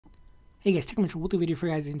Hey guys, with a video for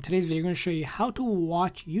you guys. In today's video, I'm going to show you how to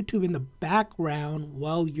watch YouTube in the background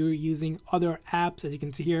while you're using other apps. As you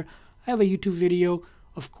can see here, I have a YouTube video.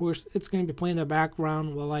 Of course, it's going to be playing in the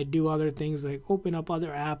background while I do other things like open up other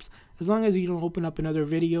apps. As long as you don't open up another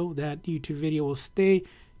video, that YouTube video will stay.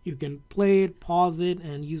 You can play it, pause it,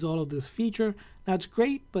 and use all of this feature. That's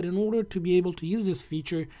great, but in order to be able to use this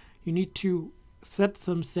feature, you need to set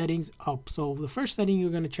some settings up. So the first setting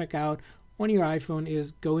you're going to check out on your iPhone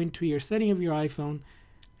is go into your setting of your iPhone,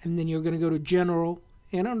 and then you're going to go to general,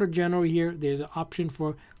 and under general here there's an option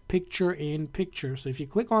for picture in picture. So if you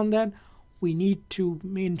click on that, we need to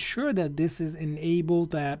ensure that this is enabled,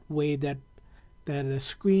 that way that the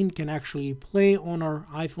screen can actually play on our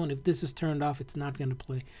iPhone. If this is turned off, it's not going to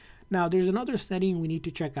play. Now there's another setting we need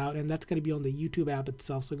to check out, and that's going to be on the YouTube app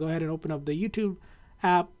itself. So go ahead and open up the YouTube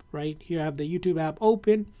app. Right here I have the YouTube app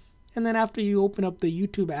open, and then after you open up the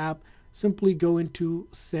YouTube app, simply go into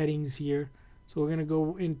settings here. So we're going to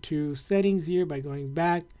go into settings here by going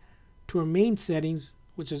back to our main settings,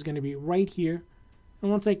 which is going to be right here.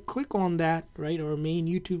 And once I click on that, right, our main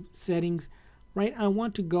YouTube settings, right, I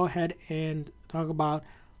want to go ahead and talk about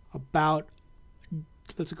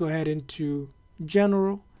let's go ahead into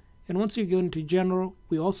general. And once you go into general,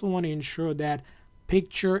 we also want to ensure that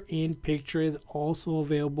picture in picture is also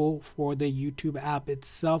available for the YouTube app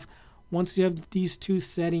itself. Once you have these two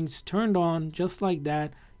settings turned on, just like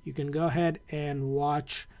that, you can go ahead and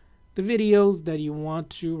watch the videos that you want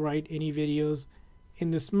to, right? Any videos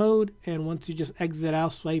in this mode. And once you just exit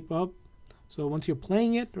out, swipe up. So once you're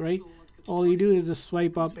playing it, right, all you do is just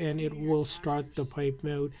swipe up and it will start the pipe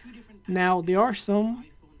mode. Now, there are some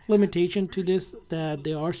limitation to this, that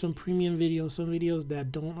there are some premium videos, some videos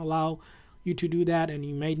that don't allow you to do that, and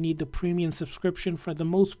you might need the premium subscription. For the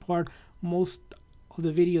most part, most of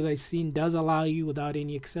the videos I've seen does allow you, without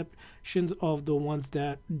any exceptions of the ones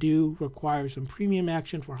that do require some premium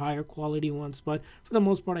action for higher quality ones. But for the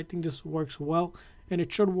most part, I think this works well, and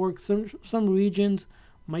it should work. Some regions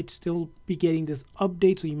might still be getting this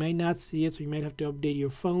update, so you might not see it, so you might have to update your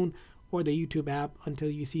phone or the YouTube app until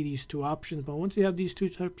you see these two options. But once you have these two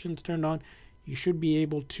options turned on, you should be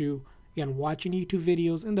able to, again, watching YouTube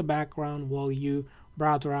videos in the background while you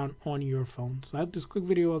browse around on your phone. So I hope this quick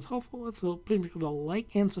video was helpful. So please make sure to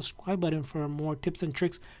like and subscribe button for more tips and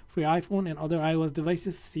tricks for your iPhone and other iOS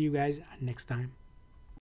devices. See you guys next time.